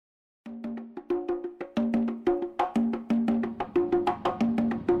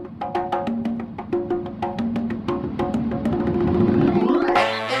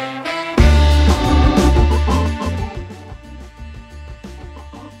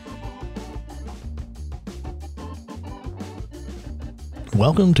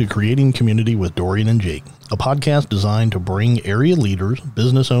Welcome to Creating Community with Dorian and Jake, a podcast designed to bring area leaders,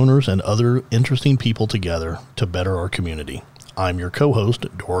 business owners, and other interesting people together to better our community. I'm your co-host,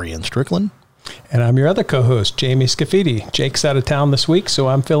 Dorian Strickland. And I'm your other co-host, Jamie Scafidi. Jake's out of town this week, so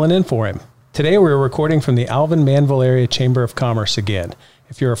I'm filling in for him. Today we're recording from the Alvin Manville Area Chamber of Commerce again.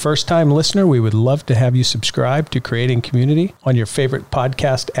 If you're a first-time listener, we would love to have you subscribe to Creating Community on your favorite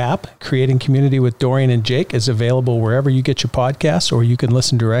podcast app. Creating Community with Dorian and Jake is available wherever you get your podcasts, or you can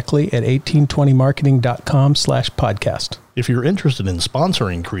listen directly at 1820marketing.com/podcast. If you're interested in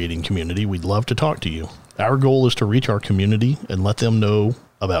sponsoring Creating Community, we'd love to talk to you. Our goal is to reach our community and let them know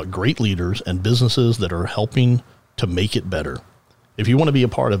about great leaders and businesses that are helping to make it better. If you want to be a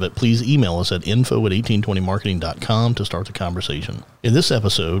part of it, please email us at info@1820marketing.com to start the conversation. In this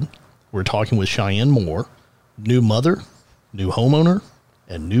episode, we're talking with Cheyenne Moore, new mother, new homeowner,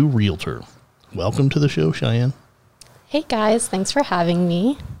 and new realtor. Welcome to the show, Cheyenne. Hey guys, thanks for having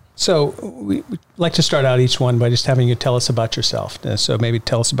me. So we like to start out each one by just having you tell us about yourself. So maybe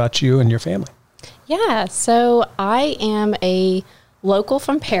tell us about you and your family. Yeah, so I am a local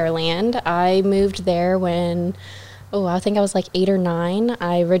from Pearland. I moved there when, I think I was like 8 or 9.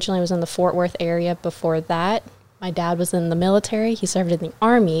 I originally was in the Fort Worth area before that. My dad was in the military. He served in the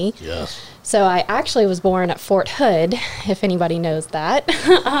Army. Yes. So I actually was born at Fort Hood, if anybody knows that.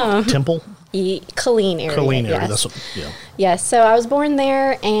 Temple? Killeen area. Killeen area, yes. that's what, yeah. Yes, so I was born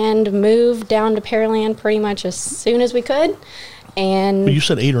there and moved down to Pearland pretty much as soon as we could. And But you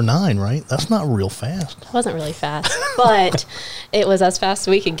said 8 or 9, right? That's not real fast. It wasn't really fast, but it was as fast as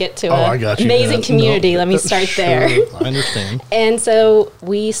we could get to I got you. amazing community. Let me start there. I understand. And so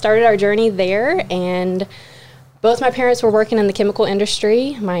we started our journey there, and both my parents were working in the chemical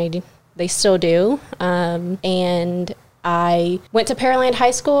industry. They still do. And I went to Pearland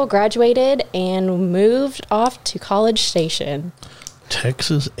High School, graduated, and moved off to College Station.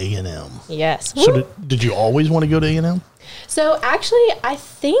 Texas A&M. Yes. So did you always want to go to A&M? So actually, I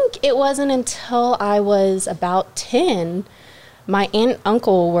think it wasn't until I was about 10, my aunt and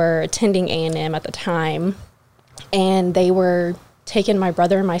uncle were attending A&M at the time, and they were taking my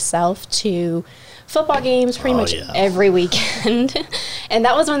brother and myself to football games pretty much every weekend. And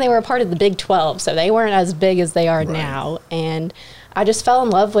that was when they were a part of the Big 12, so they weren't as big as they are now. And I just fell in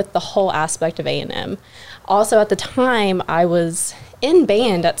love with the whole aspect of A&M. Also, at the time, I was in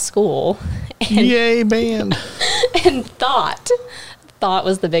band at school. And Yay, band. And thought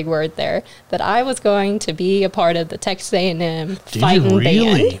was the big word there, that I was going to be a part of the Texas A&M fighting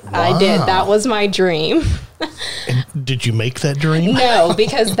really? band. Wow. I did. That was my dream. And did you make that dream? No,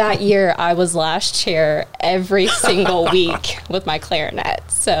 because that year I was last chair every single week with my clarinet.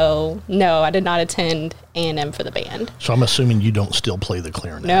 So no, I did not attend A&M for the band. So I'm assuming you don't still play the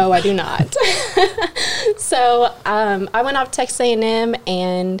clarinet. No, I do not. So I went off to Texas A&M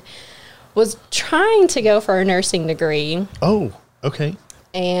and was trying to go for a nursing degree. Oh, okay.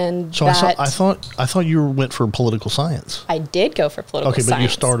 And so I thought you went for political science. I did go for political science. Okay, but you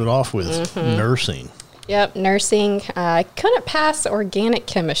started off with nursing. Yep, nursing. I couldn't pass organic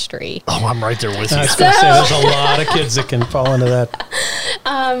chemistry. Oh, I'm right there with you. I was going to say, there's a lot of kids that can fall into that.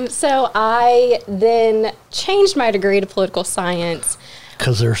 So I then changed my degree to political science.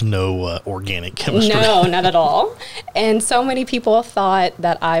 Because there's no organic chemistry. No, not at all. And so many people thought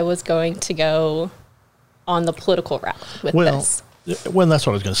that I was going to go on the political route with this. Well, that's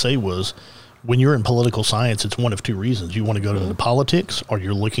what I was going to say was, when you're in political science, it's one of two reasons. You want to go into politics, or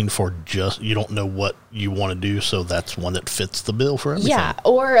you're looking for you don't know what you want to do, so that's one that fits the bill for everything. Yeah,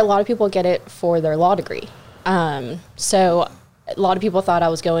 or a lot of people get it for their law degree. So a lot of people thought I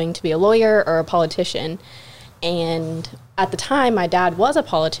was going to be a lawyer or a politician. And at the time, my dad was a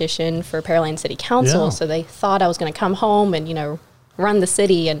politician for Pearland City Council, so they thought I was going to come home and, run the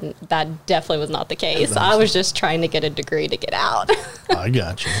city, and that definitely was not the case. I was just trying to get a degree to get out. I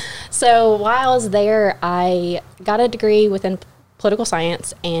got you. So while I was there, I got a degree within political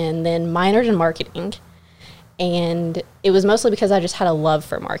science and then minored in marketing. And it was mostly because I just had a love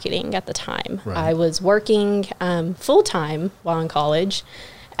for marketing at the time. Right. I was working full-time while in college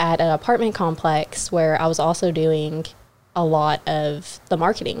at an apartment complex where I was also doing a lot of the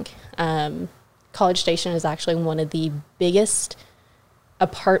marketing. College Station is actually one of the biggest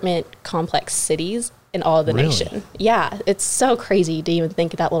apartment complex cities in all of the nation. Yeah, it's so crazy to even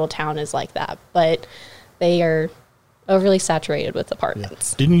think that little town is like that, but they are overly saturated with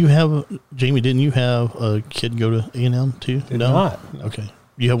apartments. Yeah. Jamie, didn't you have a kid go to A&M too? Did not. Okay.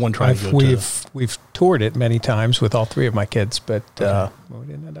 You have one trying to go We've toured it many times with all 3 of my kids, but we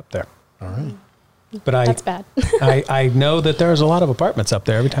didn't end up there. All right. But That's bad. I know that there's a lot of apartments up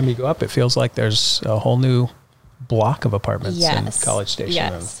there. Every time you go up, it feels like there's a whole new block of apartments Yes. in College Station.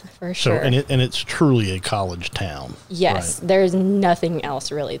 Yes, for So, sure. and it's truly a college town. Yes, Right. there's nothing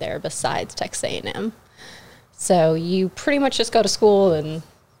else really there besides Texas A&M. So you pretty much just go to school and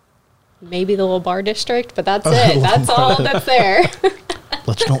maybe the little bar district, but that's it. That's all that's there.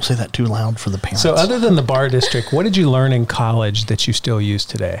 Let's don't say that too loud for the parents. So other than the bar district, what did you learn in college that you still use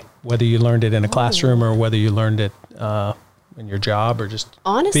today? Whether you learned it in a classroom or whether you learned it in your job or just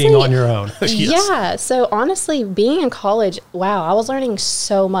Honestly, being on your own? Yes. Yeah. So honestly, being in college, wow, I was learning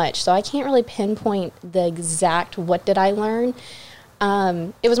so much. So I can't really pinpoint the exact what did I learn.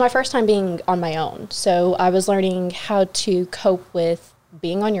 It was my first time being on my own. So I was learning how to cope with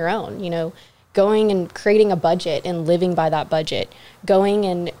being on your own, going and creating a budget and living by that budget, going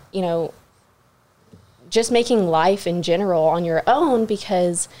and, just making life in general on your own,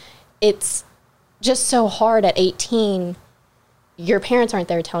 because it's just so hard at 18. Your parents aren't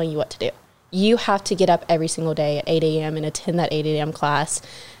there telling you what to do. You have to get up every single day at 8 a.m. and attend that 8 a.m. class.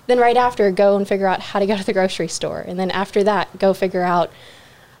 Then right after, go and figure out how to go to the grocery store. And then after that, go figure out,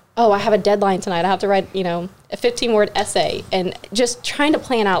 oh, I have a deadline tonight. I have to write, a 15-word essay, and just trying to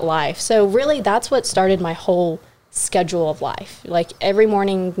plan out life. So really, that's what started my whole schedule of life. Like every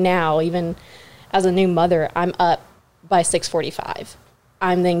morning now, even as a new mother, I'm up by 6:45.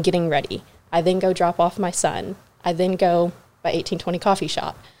 I'm then getting ready. I then go drop off my son. I then go by 1820 coffee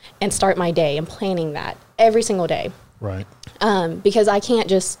shop and start my day and planning that every single day. Right. Because I can't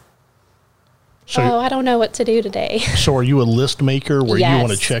just, So, I don't know what to do today. so are you a list maker where you Yes.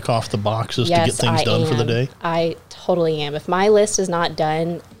 want to check off the boxes to Yes, get things I done for the am. day? I totally am. If my list is not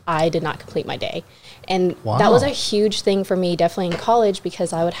done, I did not complete my day. And Wow. that was a huge thing for me, definitely in college,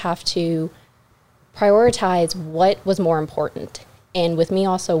 because I would have to prioritize what was more important. And with me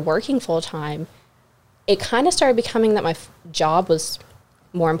also working full time, it kind of started becoming that my job was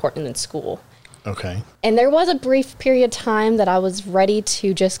more important than school. Okay. And there was a brief period of time that I was ready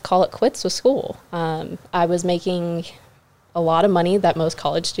to just call it quits with school. I was making a lot of money that most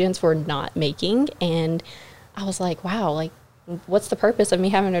college students were not making. And I was like, wow, like, what's the purpose of me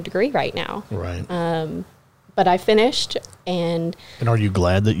having a degree right now? Right. But I finished, and And are you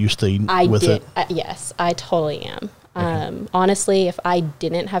glad that you stayed I with did. it? Yes, I totally am. Honestly, if I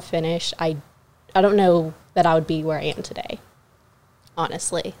didn't have finished, I don't know that I would be where I am today.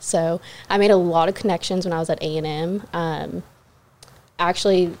 Honestly, so I made a lot of connections when I was at A&M.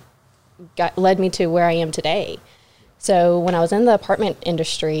 Actually, led me to where I am today. So when I was in the apartment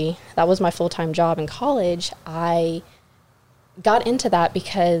industry, that was my full-time job in college. I got into that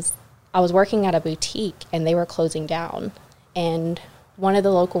because I was working at a boutique and they were closing down. And one of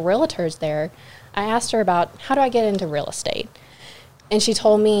the local realtors there, I asked her about, how do I get into real estate? And she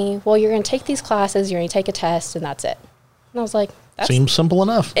told me, well, you're going to take these classes, you're going to take a test, and that's it. And I was like, that's Seems simple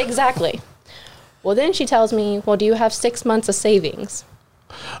enough. exactly. Well, then she tells me, well, do you have 6 months of savings?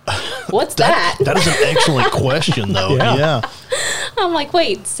 What's that? That is an excellent question, though. Yeah. Yeah. I'm like,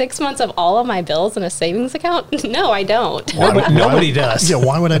 wait, 6 months of all of my bills in a savings account? No, I don't. Nobody does. Yeah,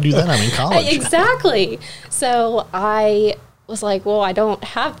 why would I do that? I'm in college. Exactly. So I was like, well, I don't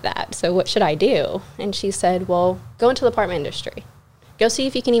have that. So what should I do? And she said, well, go into the apartment industry. Go see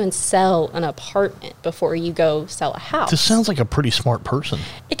if you can even sell an apartment before you go sell a house. This sounds like a pretty smart person.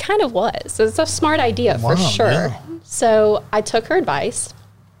 It kind of was. It's a smart idea for Wow, sure. yeah. So I took her advice.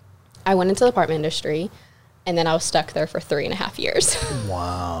 I went into the apartment industry, and then I was stuck there for 3.5 years.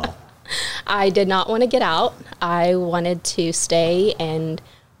 Wow. I did not want to get out. I wanted to stay and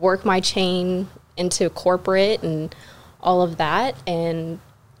work my chain into corporate and all of that. And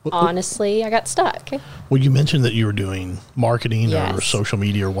honestly, I got stuck. Well, you mentioned that you were doing marketing or Yes. social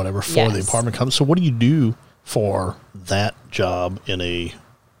media or whatever for the Yes. apartment company. So what do you do for that job in a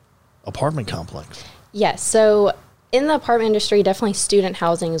apartment complex? Yes. So in the apartment industry, definitely student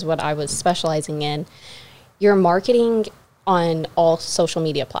housing is what I was specializing in. You're marketing on all social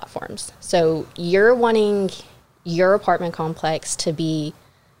media platforms. So you're wanting your apartment complex to be,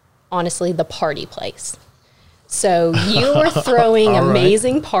 honestly, the party place. So you were throwing All right.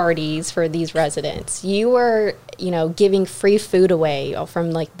 amazing parties for these residents. You were, giving free food away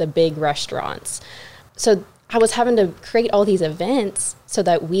from like the big restaurants. So I was having to create all these events so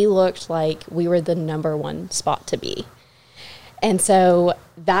that we looked like we were the number one spot to be. And so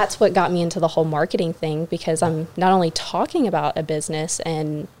that's what got me into the whole marketing thing, because I'm not only talking about a business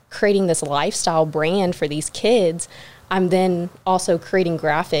and creating this lifestyle brand for these kids, I'm then also creating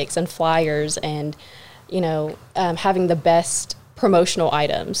graphics and flyers and, having the best promotional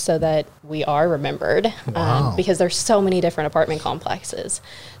items so that we are remembered. Wow. Because there's so many different apartment complexes.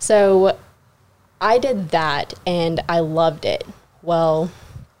 So I did that and I loved it. Well,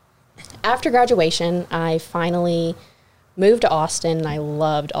 after graduation, I finally moved to Austin, and I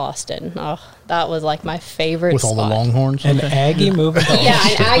loved Austin. Oh, that was like my favorite With all spot. the Longhorns? And Aggie moving to Yeah,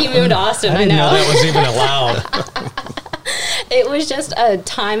 and Aggie moved to Austin. I I didn't know know. that was even allowed. It was just a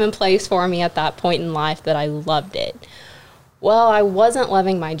time and place for me at that point in life that I loved it. Well, I wasn't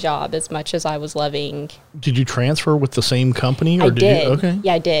loving my job as much as I was loving. Did you transfer with the same company? Or I did. You? Okay.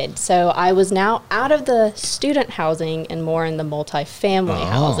 Yeah, I did. So I was now out of the student housing and more in the multifamily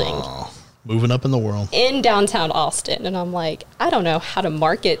housing Oh, moving up in the world. in downtown Austin. And I'm like, I don't know how to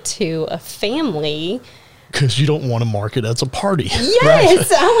market to a family. Because you don't want to market as a party. Yes,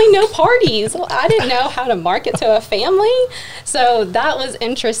 I only know parties. Well, I didn't know how to market to a family. So that was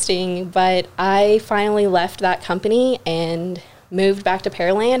interesting. But I finally left that company and moved back to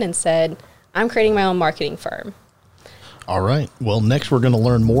Pearland and said, I'm creating my own marketing firm. All right. Well, next we're going to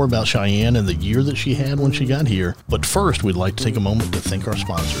learn more about Cheyenne and the year that she had when she got here. But first, we'd like to take a moment to thank our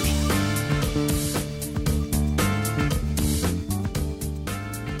sponsors.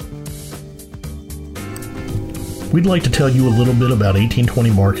 We'd like to tell you a little bit about 1820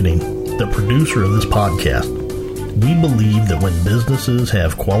 Marketing, the producer of this podcast. We believe that when businesses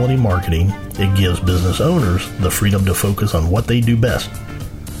have quality marketing, it gives business owners the freedom to focus on what they do best.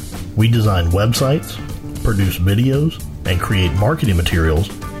 We design websites, produce videos, and create marketing materials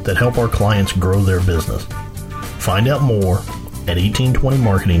that help our clients grow their business. Find out more at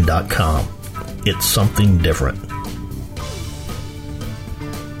 1820marketing.com. It's something different.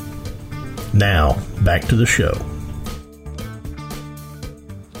 Now, back to the show.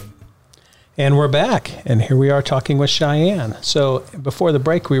 And we're back, and here we are talking with Cheyenne. So before the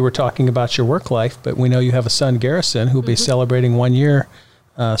break, we were talking about your work life, but we know you have a son, Garrison, who'll be celebrating 1 year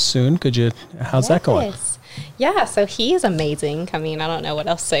soon. How's that going? Yes. Yeah, so he is amazing. I mean, I don't know what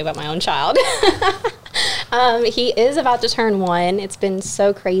else to say about my own child. He is about to turn 1. It's been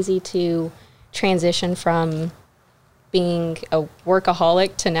so crazy to transition from being a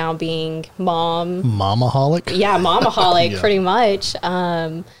workaholic to now being mom. Momaholic? Yeah, momaholic, Yeah. pretty much.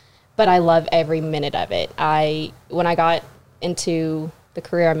 But I love every minute of it. When I got into the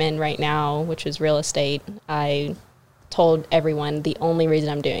career I'm in right now, which is real estate, I told everyone the only reason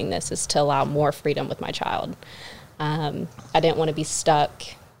I'm doing this is to allow more freedom with my child. I didn't want to be stuck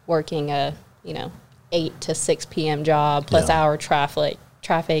working a 8 to 6 p.m. job plus Yeah. hour traffic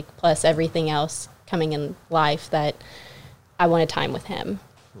plus everything else coming in life that I wanted time with him.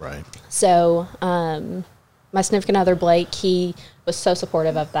 Right. So my significant other, Blake, he was so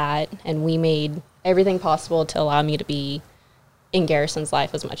supportive of that, and we made everything possible to allow me to be in Garrison's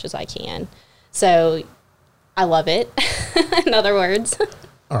life as much as I can. So I love it, in other words.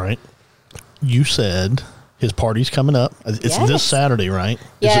 All right. You said his party's coming up. It's Yes. this Saturday, right?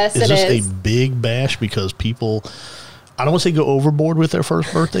 Yes, is it this is. a big bash because people, I don't want to say go overboard with their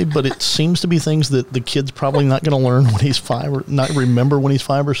first birthday, but it seems to be things that the kid's probably not going to learn when he's 5 or not remember when he's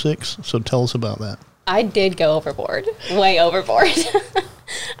 5 or 6. So tell us about that. I did go overboard, way overboard.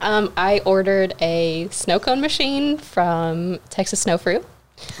 I ordered a snow cone machine from Texas Snow Fruit,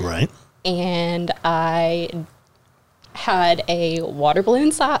 Right. and I had a water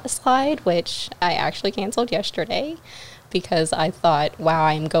balloon slide, which I actually canceled yesterday because I thought, wow,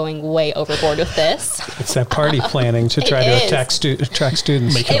 I'm going way overboard with this. It's that party planning to try It to is. attract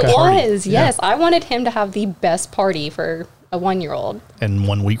students. Make It Okay. Party. was, yes. I wanted him to have the best party for a 1-year-old. And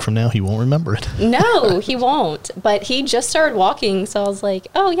 1 week from now, he won't remember it. No, he won't. But he just started walking, so I was like,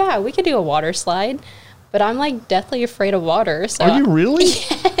 oh, yeah, we could do a water slide. But I'm like deathly afraid of water. So Are you really?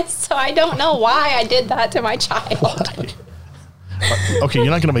 So I don't know why I did that to my child. Okay, you're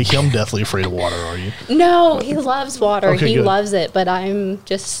not going to make him deathly afraid of water, are you? No, he loves water. Okay, He good. loves it. But I'm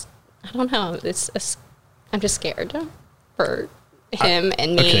just, I don't know. I'm just scared for him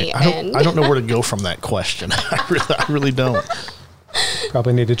and me. Okay, I don't know where to go from that question. I really don't.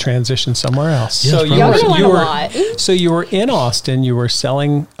 Probably need to transition somewhere else. Yes, so probably. you Y'all were, learn you a were lot. so you were in Austin. You were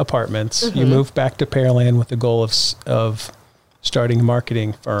selling apartments. You moved back to Pearland with the goal of starting a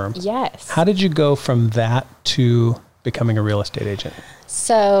marketing firm. Yes. How did you go from that to becoming a real estate agent?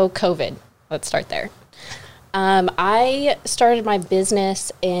 So COVID, let's start there. I started my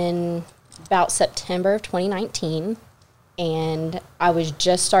business in about September of 2019, and I was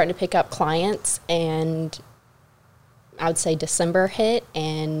just starting to pick up clients, and I would say December hit,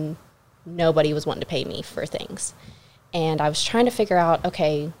 and nobody was wanting to pay me for things. And I was trying to figure out,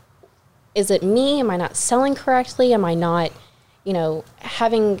 okay, is it me? Am I not selling correctly? Am I not,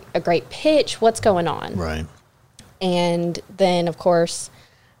 having a great pitch? What's going on? Right. And then, of course,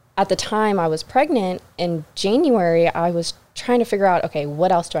 at the time I was pregnant in January, I was trying to figure out, okay,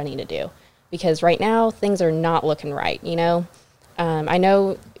 what else do I need to do? Because right now things are not looking right, I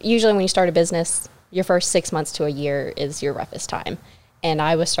know usually when you start a business, your first 6 months to a year is your roughest time. And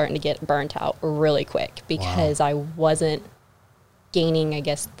I was starting to get burnt out really quick because I wasn't gaining, I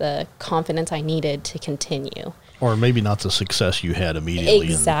guess, the confidence I needed to continue. Or maybe not the success you had immediately.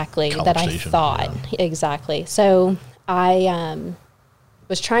 Exactly, that I thought. Yeah. Exactly. So I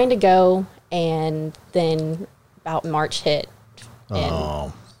was trying to go, and then about March hit,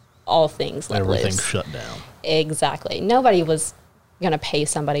 and all things let everything loose. Shut down. Exactly. Nobody was going to pay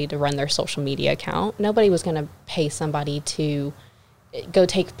somebody to run their social media account. Nobody was going to pay somebody to go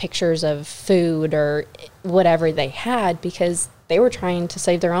take pictures of food or whatever they had, because they were trying to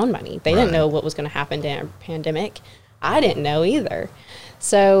save their own money. They didn't know what was going to happen during a pandemic. I didn't know either.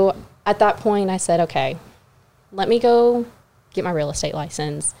 So at that point, I said, okay, let me go get my real estate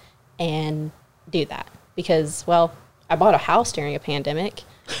license and do that. Because, well, I bought a house during a pandemic.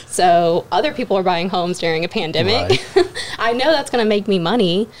 So other people are buying homes during a pandemic. Right. I know that's going to make me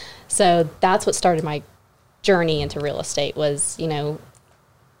money. So that's what started my journey into real estate was,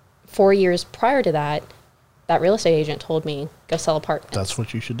 4 years prior to that, that real estate agent told me, go sell apartments. That's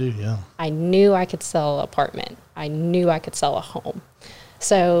what you should do, yeah. I knew I could sell an apartment. I knew I could sell a home.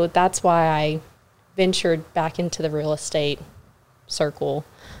 So that's why I ventured back into the real estate circle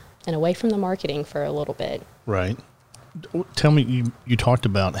and away from the marketing for a little bit. Right. Tell me, you talked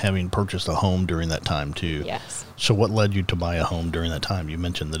about having purchased a home during that time too. Yes. So what led you to buy a home during that time? You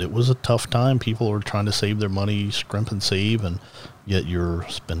mentioned that it was a tough time. People were trying to save their money, scrimp and save, and yet you're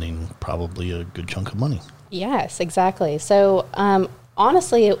spending probably a good chunk of money. Yes, exactly. So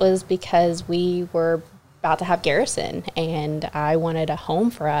honestly, it was because we were about to have Garrison, and I wanted a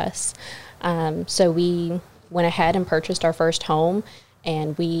home for us. So we went ahead and purchased our first home,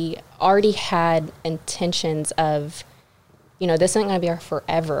 and we already had intentions of, this isn't going to be our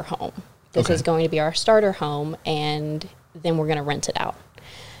forever home. This is going to be our starter home, and then we're going to rent it out.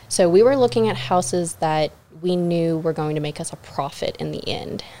 So we were looking at houses that we knew were going to make us a profit in the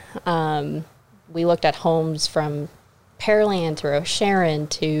end. We looked at homes from Pearland to Sharon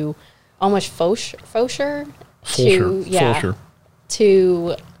to almost Fosher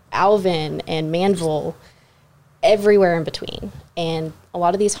to Alvin and Manville, everywhere in between. And a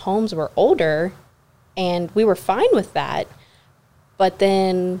lot of these homes were older, and we were fine with that. But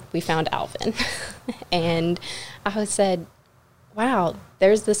then we found Alvin, and I said, wow,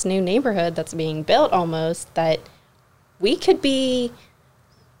 there's this new neighborhood that's being built almost that we could be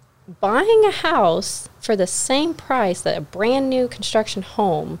buying a house for the same price that a brand new construction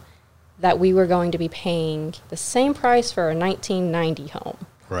home that we were going to be paying the same price for a 1990 home.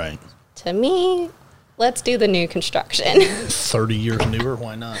 Right. To me, let's do the new construction. 30 years newer,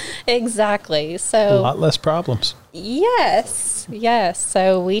 why not? Exactly. So a lot less problems. Yes.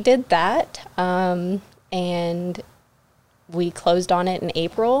 So we did that, and we closed on it in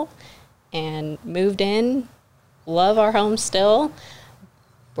April and moved in. Love our home still.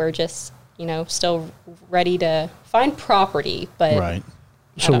 We're just, still ready to find property, but right.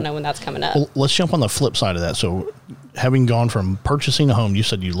 I don't know when that's coming up. Well, let's jump on the flip side of that. So having gone from purchasing a home, you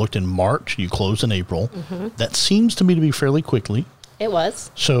said you looked in March, you closed in April. Mm-hmm. That seems to me to be fairly quickly. It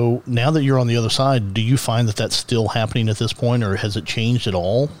was. So now that you're on the other side, do you find that that's still happening at this point, or has it changed at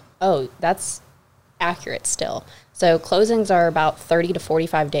all? Oh, that's accurate still. So closings are about 30 to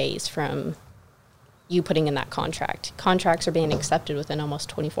 45 days from you putting in that contract. Contracts are being accepted within almost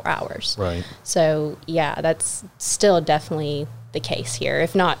 24 hours. Right. So, yeah, that's still definitely the case here,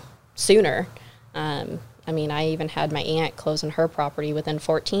 if not sooner. I even had my aunt close on her property within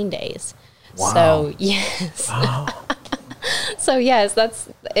 14 days. Wow. So, yes. Wow. So, yes,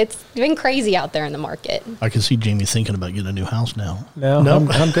 it's been crazy out there in the market. I can see Jamie thinking about getting a new house now. No,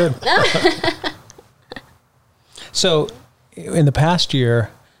 I'm good. So, in the past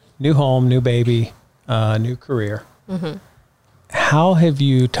year, new home, new baby, new career. Mm-hmm. How have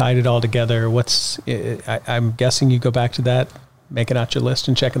you tied it all together? I'm guessing you go back to that, making out your list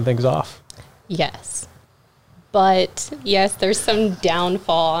and checking things off. Yes. But yes, there's some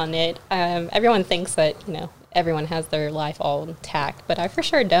downfall on it. Everyone thinks that, everyone has their life all intact, but I for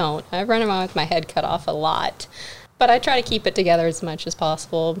sure don't. I run around with my head cut off a lot. But I try to keep it together as much as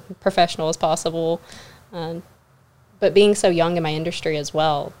possible, professional as possible. But being so young in my industry as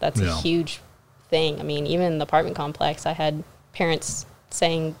well, that's a huge thing. Even in the apartment complex, I had parents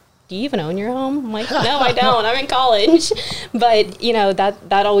saying, do you even own your home? I'm like, no, I don't. I'm in college. But,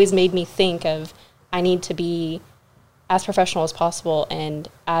 that always made me think of, I need to be as professional as possible and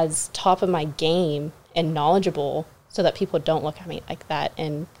as top of my game and knowledgeable so that people don't look at me like that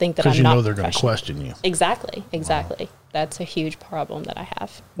and think that I'm Because not you know they're going to professional. question you. Exactly. That's a huge problem that I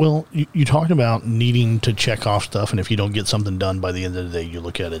have. Well, you talked about needing to check off stuff, and if you don't get something done by the end of the day, you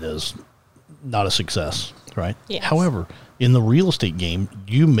look at it as not a success, right? Yes. However, in the real estate game,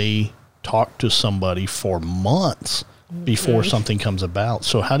 you may talk to somebody for months before something comes about.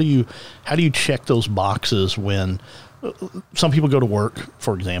 So how do you check those boxes when some people go to work,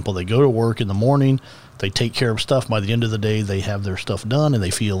 for example, they go to work in the morning, they take care of stuff. By the end of the day, they have their stuff done and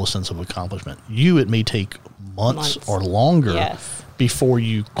they feel a sense of accomplishment. It may take months or longer Yes. before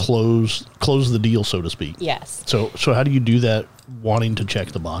you close the deal, so to speak. Yes. So how do you do that wanting to check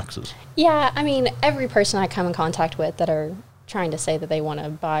the boxes? Yeah, I mean, every person I come in contact with that are trying to say that they want to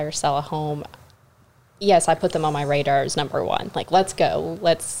buy or sell a home, yes, I put them on my radar as number one. Like, let's go,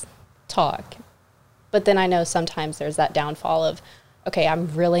 let's talk. But then I know sometimes there's that downfall of, okay, I'm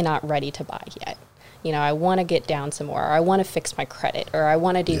really not ready to buy yet. You know, I want to get down some more, or I want to fix my credit, or I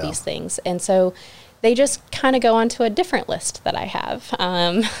want to do these things. And so they just kind of go onto a different list that I have.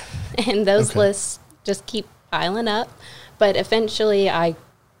 And those lists just keep piling up. But eventually I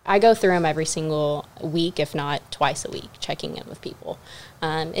go through them every single week, if not twice a week, checking in with people.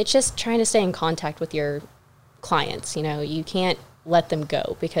 It's just trying to stay in contact with your clients. You know, you can't let them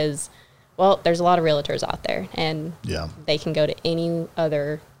go because, well, there's a lot of realtors out there and they can go to any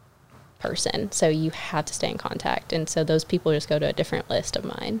other person. So you have to stay in contact. And so those people just go to a different list of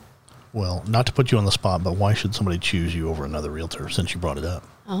mine. Well, not to put you on the spot, but why should somebody choose you over another realtor since you brought it up?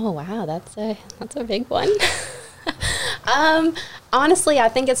 Oh, wow. That's a big one. Honestly, I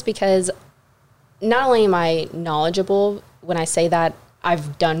think it's because not only am I knowledgeable, when I say that,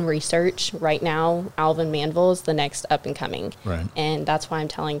 I've done research. Right now, Alvin Manville is the next up and coming. Right. And that's why I'm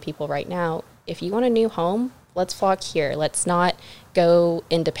telling people right now, if you want a new home, let's flock here. Let's not go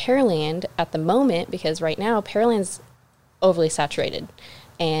into Pearland at the moment, because right now Pearland's overly saturated.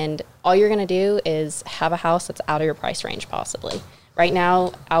 And all you're going to do is have a house that's out of your price range possibly. Right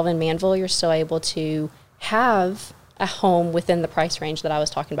now, Alvin Manville, you're still able to have a home within the price range that I was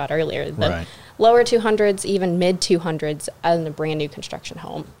talking about earlier. The lower 200s, even mid 200s in a brand new construction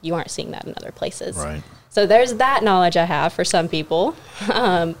home. You aren't seeing that in other places. Right. So there's that knowledge I have for some people.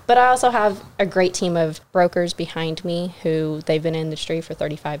 But I also have a great team of brokers behind me who they've been in the industry for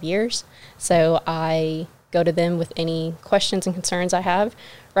 35 years. So I go to them with any questions and concerns I have.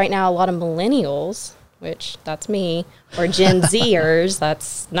 Right now, a lot of millennials, which that's me, or Gen Zers,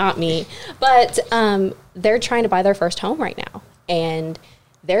 that's not me, but they're trying to buy their first home right now. And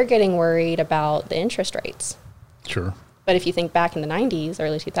they're getting worried about the interest rates. Sure. But if you think back in the 90s,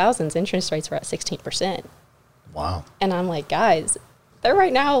 early 2000s, interest rates were at 16%. Wow. And I'm like, guys, they're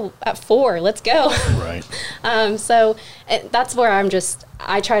right now at 4%. Let's go. Right. So that's where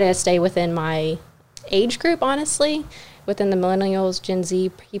I try to stay within my age group, honestly, within the millennials, Gen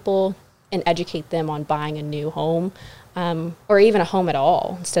Z people, and educate them on buying a new home or even a home at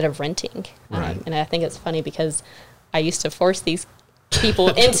all instead of renting. Right. And I think it's funny because I used to force these people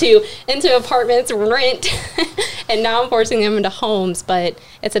into apartments, rent, and now I'm forcing them into homes, but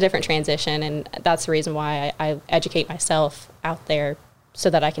it's a different transition, and that's the reason why I educate myself out there so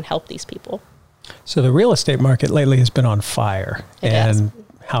that I can help these people. So the real estate market lately has been on fire, It and has.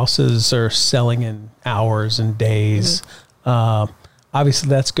 houses are selling in hours and days. Obviously,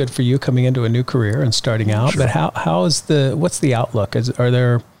 that's good for you coming into a new career and starting out. Sure. But what's the outlook? Are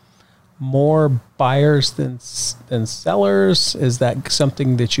there more buyers than sellers? Is that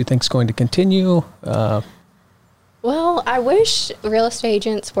something that you think is going to continue? Well, I wish real estate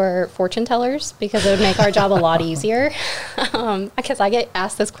agents were fortune tellers because it would make our job a lot easier. Because I get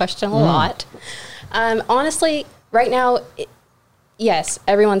asked this question a lot. Honestly, right now, yes,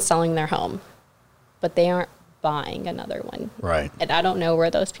 everyone's selling their home, but they aren't buying another one. Right. And I don't know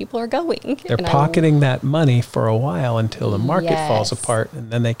where those people are going. They're And pocketing that money for a while until the market falls Yes. apart, and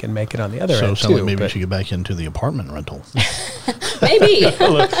then they can make it on the other So end sounds like too. maybe we But should get back into the apartment rental. maybe. a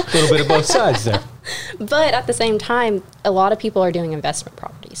little bit of both sides there. But at the same time, a lot of people are doing investment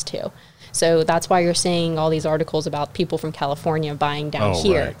properties too. So that's why you're seeing all these articles about people from California buying down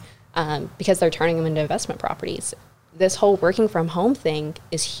here because they're turning them into investment properties. This whole working from home thing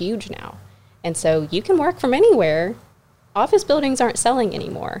is huge now. And so you can work from anywhere. Office buildings aren't selling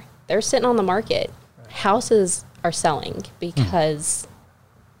anymore. They're sitting on the market. Houses are selling because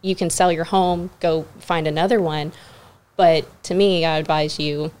you can sell your home, go find another one. But to me, I advise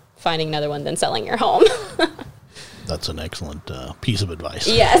you finding another one than selling your home. That's an excellent piece of advice.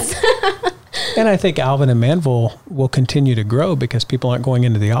 Yes. And I think Alvin and Manville will continue to grow because people aren't going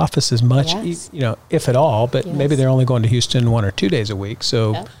into the office as much, Yes. if at all, but Yes. maybe they're only going to Houston 1 or 2 days a week.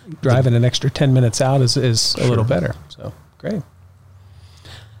 So Yep. driving an extra 10 minutes out is a little better. So great.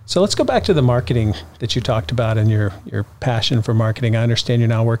 So let's go back to the marketing that you talked about and your passion for marketing. I understand you're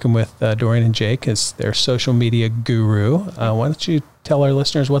now working with Dorian and Jake as their social media guru. Why don't you tell our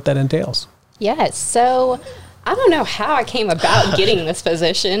listeners what that entails? Yes. So I don't know how I came about getting this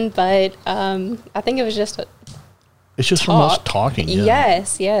position, but I think it was just It's just from us talking. Yeah.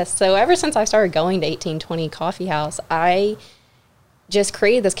 Yes. So ever since I started going to 1820 Coffee House, I just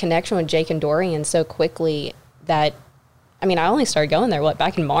created this connection with Jake and Dorian so quickly that, I only started going there,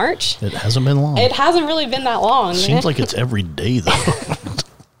 back in March? It hasn't been long. It hasn't really been that long. Seems like it's every day, though.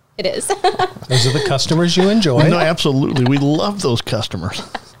 It is. Those are the customers you enjoy. No, absolutely. We love those customers.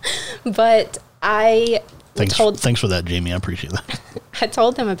 But Thanks for that, Jamie. I appreciate that. I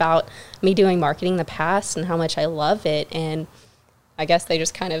told them about me doing marketing in the past and how much I love it. And I guess they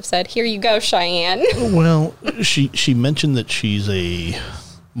just kind of said, here you go, Cheyenne. Well, she mentioned that she's a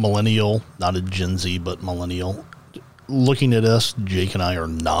millennial, not a Gen Z, but millennial. Looking at us, Jake and I are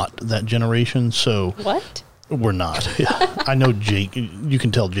not that generation. So What? we're not. Yeah. I know Jake, you can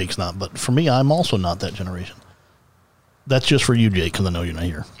tell Jake's not, but for me, I'm also not that generation. That's just for you, Jake, because I know you're not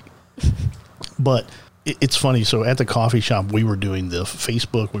here. But it's funny. So at the coffee shop, we were doing the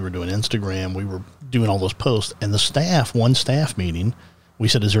Facebook, we were doing Instagram, we were doing all those posts. And one staff meeting, we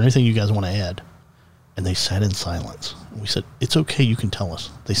said, is there anything you guys want to add? And they sat in silence. We said, it's okay, you can tell us.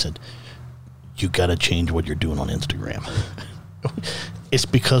 They said, you got to change what you're doing on Instagram. It's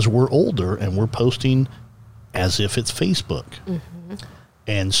because we're older and we're posting as if it's Facebook. Mm-hmm.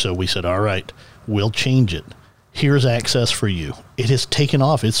 And so we said, all right, we'll change it. Here's access for you. It has taken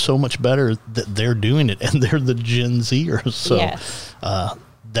off. It's so much better that they're doing it, and they're the Gen Zers. So Yes.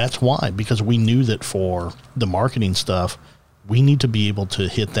 That's why, because we knew that for the marketing stuff, we need to be able to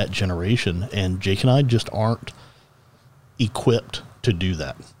hit that generation, and Jake and I just aren't equipped to do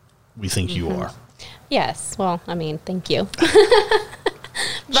that. We think you are. Yes. Well, thank you.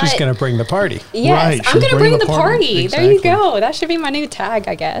 She's going to bring the party. Yes, Right, I'm she'll going to bring bring the the party. party. There you Exactly. go. That should be my new tag,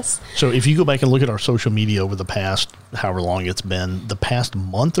 I guess. So if you go back and look at our social media over the past, however long it's been, the past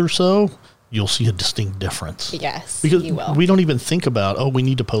month or so, you'll see a distinct difference. Yes, Because you will. we don't even think about, we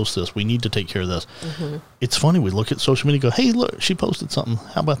need to post this. We need to take care of this. Mm-hmm. It's funny. We look at social media and go, hey, look, she posted something.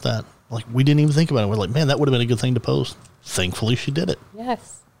 How about that? Like, we didn't even think about it. We're like, man, that would have been a good thing to post. Thankfully, she did it.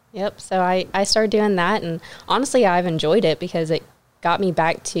 Yes. Yep. So I started doing that, and honestly, I've enjoyed it because it got me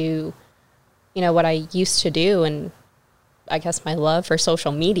back to, what I used to do, and I guess my love for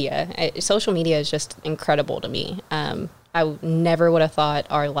social media. Social media is just incredible to me. I never would have thought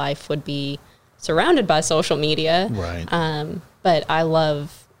our life would be surrounded by social media. Right. But I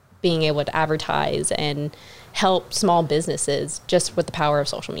love being able to advertise and help small businesses just with the power of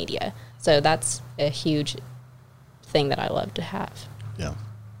social media. So that's a huge thing that I love to have. Yeah.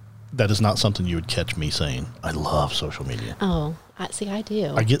 That is not something you would catch me saying. I love social media. Oh, I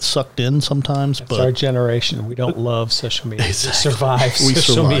do. I get sucked in sometimes, It's but our generation. We don't love social media. Exactly. We survive We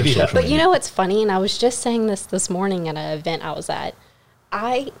social survive media. social But you know what's funny? And I was just saying this morning at an event I was at.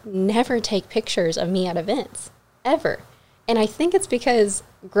 I never take pictures of me at events, ever. And I think it's because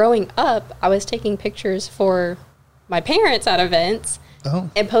growing up, I was taking pictures for my parents at events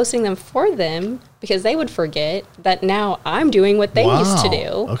and posting them for them because they would forget that now I'm doing what they used to do.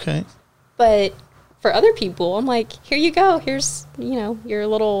 Okay. But for other people, I'm like, here you go. Here's, your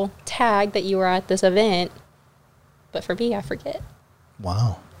little tag that you were at this event. But for me, I forget.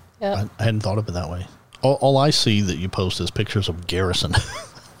 Wow. Yep. I hadn't thought of it that way. All I see that you post is pictures of Garrison.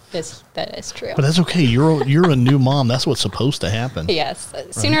 That is true. But that's okay. You're a new mom. That's what's supposed to happen. Yes.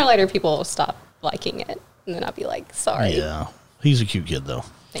 Sooner or later, people will stop liking it. And then I'll be like, sorry. Yeah. He's a cute kid, though.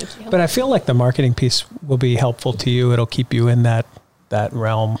 Thank you. But I feel like the marketing piece will be helpful to you. It'll keep you in that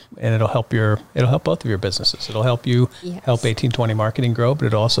realm, and it'll help both of your businesses. It'll help you Yes. help 1820 Marketing grow, but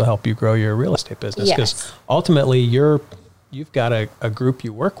it'll also help you grow your real estate business. Because Yes. ultimately you've got a group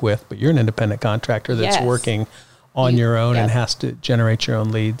you work with, but you're an independent contractor that's Yes. working on your own and Yep. has to generate your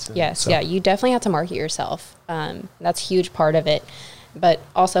own leads. And Yes, so- yeah, you definitely have to market yourself. That's a huge part of it. But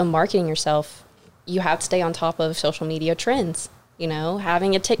also marketing yourself, you have to stay on top of social media trends.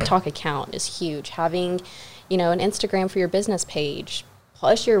 Having a TikTok account is huge. Having, an Instagram for your business page,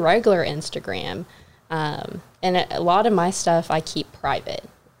 plus your regular Instagram. And a lot of my stuff I keep private.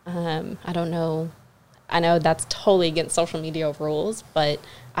 I don't know. I know that's totally against social media rules, but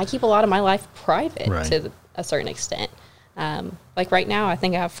I keep a lot of my life private Right. to a certain extent. Like right now, I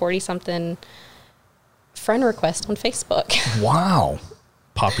think I have 40-something friend requests on Facebook. Wow.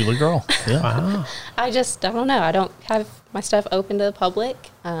 Popular girl. Yeah. Wow. I don't know. I don't have my stuff open to the public.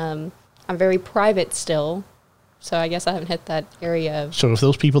 I'm very private still. So I guess I haven't hit that area of... So if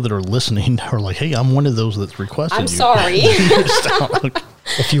those people that are listening are like, hey, I'm one of those that's requested I'm sorry.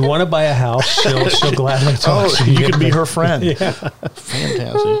 If you want to buy a house, she'll gladly talk to you. You could be her friend. Yeah.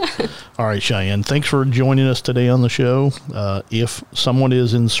 Fantastic. All right, Cheyenne, thanks for joining us today on the show. If someone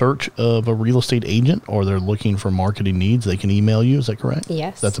is in search of a real estate agent or they're looking for marketing needs, they can email you. Is that correct?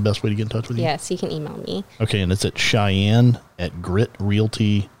 Yes. That's the best way to get in touch with you? Yes, you can email me. Okay, and it's at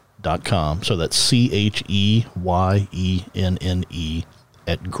Cheyenne@gritrealty.com. So that's CHEYENNE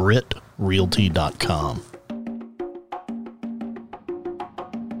at gritrealty.com.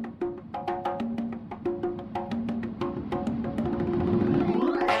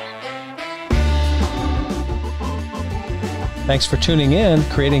 Thanks for tuning in.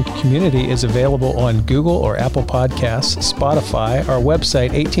 Creating Community is available on Google or Apple Podcasts, Spotify, our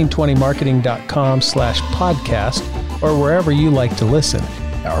website, 1820marketing.com/podcast, or wherever you like to listen.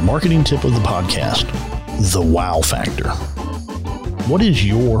 Our marketing tip of the podcast, the wow factor. What is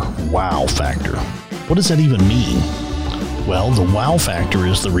your wow factor? What does that even mean? Well, the wow factor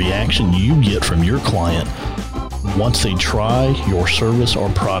is the reaction you get from your client once they try your service or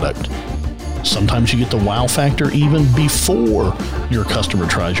product. Sometimes you get the wow factor even before your customer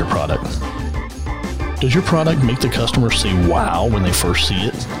tries your product. Does your product make the customer say wow when they first see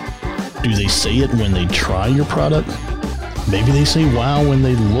it? Do they say it when they try your product? Maybe they say wow when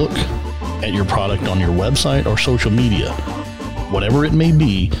they look at your product on your website or social media. Whatever it may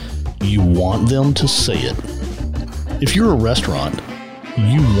be, you want them to say it. If you're a restaurant,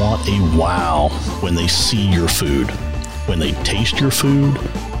 you want a wow when they see your food, when they taste your food,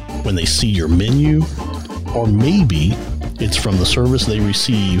 when they see your menu, or maybe it's from the service they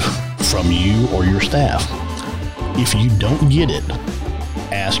receive from you or your staff. If you don't get it,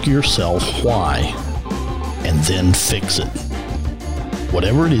 ask yourself why, and then fix it.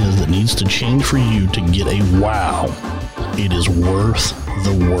 Whatever it is that needs to change for you to get a wow, it is worth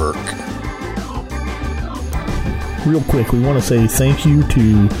the work. Real quick, we want to say thank you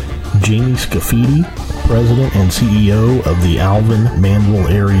to Jamie Scafidi, President and CEO of the Alvin-Manville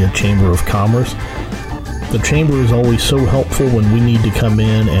Area Chamber of Commerce. The Chamber is always so helpful when we need to come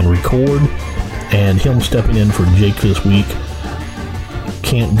in and record, and him stepping in for Jake this week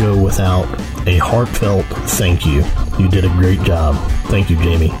can't go without a heartfelt thank you. You did a great job. Thank you,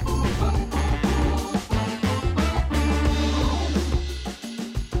 Jamie.